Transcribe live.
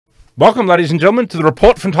Welcome, ladies and gentlemen, to the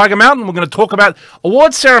report from Tiger Mountain. We're going to talk about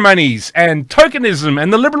award ceremonies and tokenism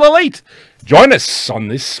and the liberal elite. Join us on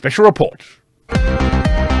this special report.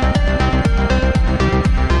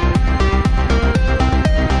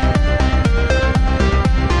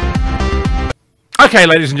 Okay,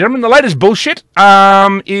 ladies and gentlemen, the latest bullshit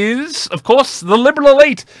is, of course, the liberal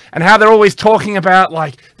elite and how they're always talking about,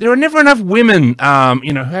 like, there are never enough women,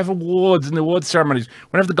 who have awards and the award ceremonies.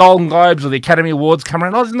 Whenever the Golden Globes or the Academy Awards come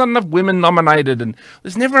around, there's not enough women nominated, and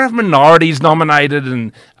there's never enough minorities nominated,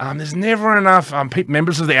 and there's never enough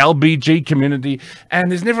members of the LBG community, and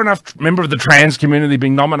there's never enough members of the trans community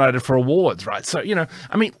being nominated for awards, right? So,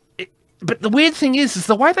 but the weird thing is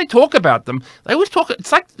the way they talk about them, they always talk,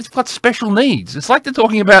 it's like it's got special needs. It's like they're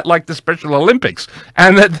talking about, like, the Special Olympics,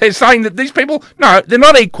 and that they're saying that these people, no, they're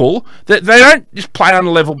not equal, that they don't just play on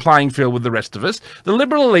a level playing field with the rest of us. The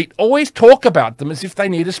liberal elite always talk about them as if they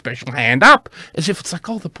need a special hand up, as if it's like,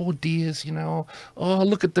 oh, the poor dears, oh,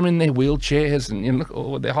 look at them in their wheelchairs, and look,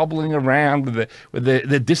 oh, they're hobbling around with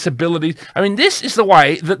their disabilities. I mean, this is the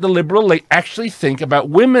way that the liberal elite actually think about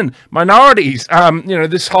women, minorities,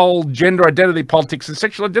 this whole gender identity politics and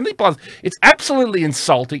sexual identity politics. It's absolutely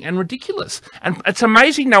insulting and ridiculous. And it's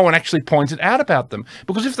amazing no one actually pointed out about them.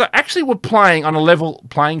 Because if they actually were playing on a level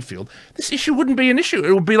playing field, this issue wouldn't be an issue.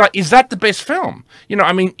 It would be like, is that the best film?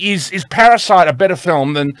 Is Parasite a better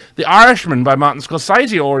film than The Irishman by Martin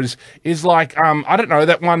Scorsese? Or is like, I don't know,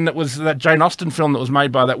 that one that was that Jane Austen film that was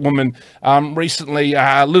made by that woman recently,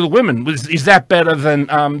 Little Women. Is that better than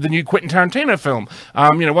the new Quentin Tarantino film?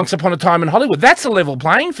 Once Upon a Time in Hollywood. That's a level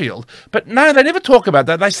playing field. But no, they never talk about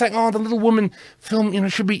that. They say, oh, the Little Woman film,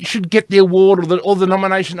 should get the award or the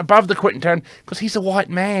nomination above the Quentin Tarantino because he's a white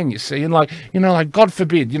man, you see, and like God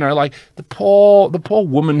forbid, like the poor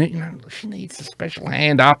woman, she needs a special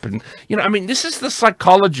hand up, and this is the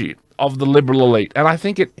psychology of the liberal elite, and I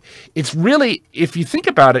think it's really, if you think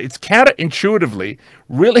about it, it's counterintuitively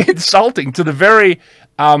really insulting to the very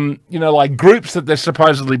groups that they're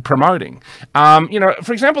supposedly promoting.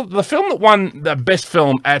 For example, the film that won the best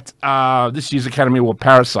film at this year's Academy Award,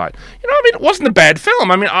 Parasite. It wasn't a bad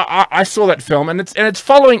film. I saw that film, and it's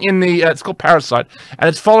following in the it's called Parasite, and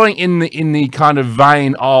it's following in the kind of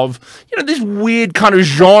vein of these weird kind of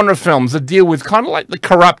genre films that deal with kind of like the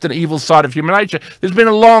corrupt and evil side of human nature. There's been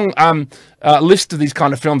a long list of these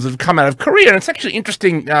kind of films that have come out of Korea, and it's actually an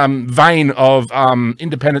interesting vein of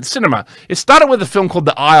independent cinema. It started with a film called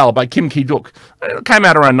The Isle by Kim Ki-duk. It came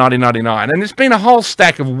out around 1999, and there's been a whole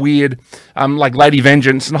stack of weird, like Lady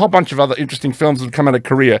Vengeance and a whole bunch of other interesting films that have come out of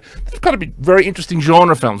Korea. They've got to be very interesting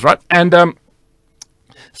genre films, right? And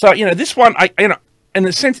so this one, in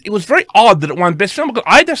a sense, it was very odd that it won Best Film, because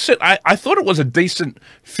I thought it was a decent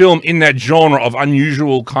film in that genre of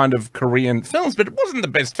unusual kind of Korean films, but it wasn't the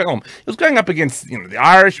best film. It was going up against, The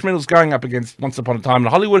Irishman, it was going up against Once Upon a Time in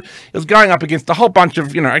Hollywood, it was going up against a whole bunch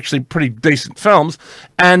of, actually pretty decent films,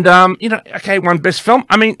 and, okay, one Best Film.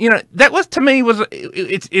 That was, to me,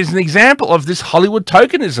 it is an example of this Hollywood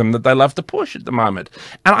tokenism that they love to push at the moment,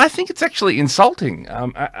 and I think it's actually insulting,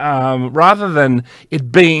 rather than it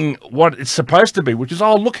being what it's supposed to be, which is,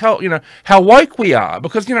 oh, look how woke we are,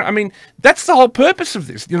 because that's the whole purpose of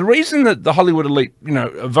this. The reason that the Hollywood elite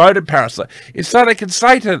voted Parasite is so they could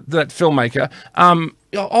say to that filmmaker,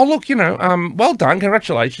 oh, look, well done,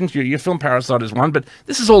 congratulations, your film Parasite has won, but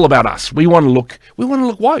this is all about us. We want to look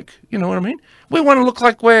woke. You know what I mean? We want to look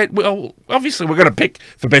like obviously we're going to pick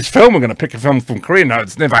for best film. We're going to pick a film from Korea. No,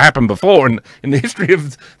 it's never happened before in the history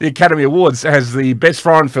of the Academy Awards. Has the best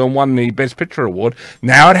foreign film won the Best Picture award?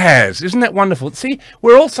 Now it has. Isn't that wonderful? See,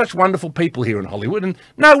 we're all such wonderful people here in Hollywood, and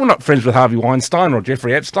no, we're not friends with Harvey Weinstein or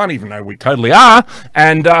Jeffrey Epstein, even though we totally are.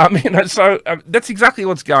 And so that's exactly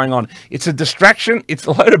what's going on. It's a distraction. It's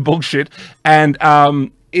a load of bullshit, and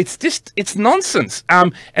it's nonsense.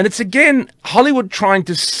 And it's, again, Hollywood trying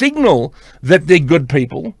to signal that they're good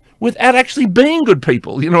people without actually being good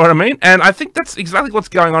people, you know what I mean? And I think that's exactly what's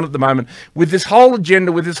going on at the moment with this whole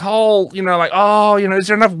agenda, with this whole, is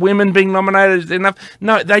there enough women being nominated? Is there enough?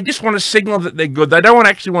 No, they just want to signal that they're good. They don't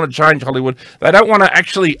actually want to change Hollywood. They don't want to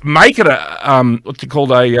actually make it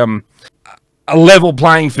a level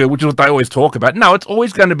playing field, which is what they always talk about. No, it's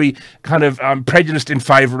always going to be kind of prejudiced in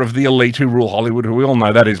favor of the elite who rule Hollywood, who we all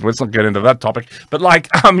know that is. Let's not get into that topic. But,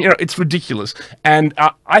 it's ridiculous. And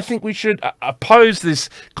I think we should oppose this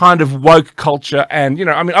kind of woke culture. And,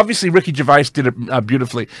 obviously Ricky Gervais did it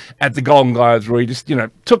beautifully at the Golden Globes, where he just,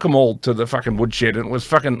 took them all to the fucking woodshed, and it was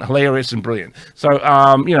fucking hilarious and brilliant. So,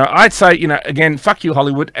 I'd say, again, fuck you,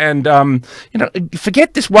 Hollywood. And,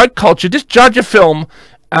 forget this woke culture. Just judge a film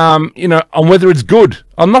you know, on whether it's good.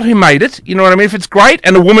 I'm not who made it, you know what I mean? If it's great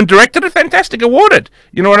and a woman directed it, fantastic, award it,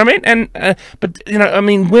 you know what I mean? And but you know, I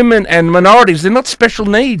mean, women and minorities, they're not special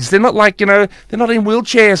needs. They're not like, you know, they're not in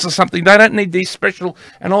wheelchairs or something. They don't need these special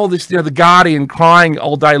and all this, you know, the Guardian crying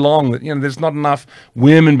all day long that, you know, there's not enough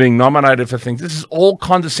women being nominated for things. This is all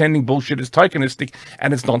condescending bullshit. It's tokenistic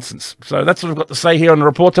and it's nonsense. So that's what I've got to say here on the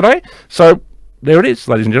report today. So there it is,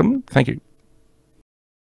 ladies and gentlemen. Thank you.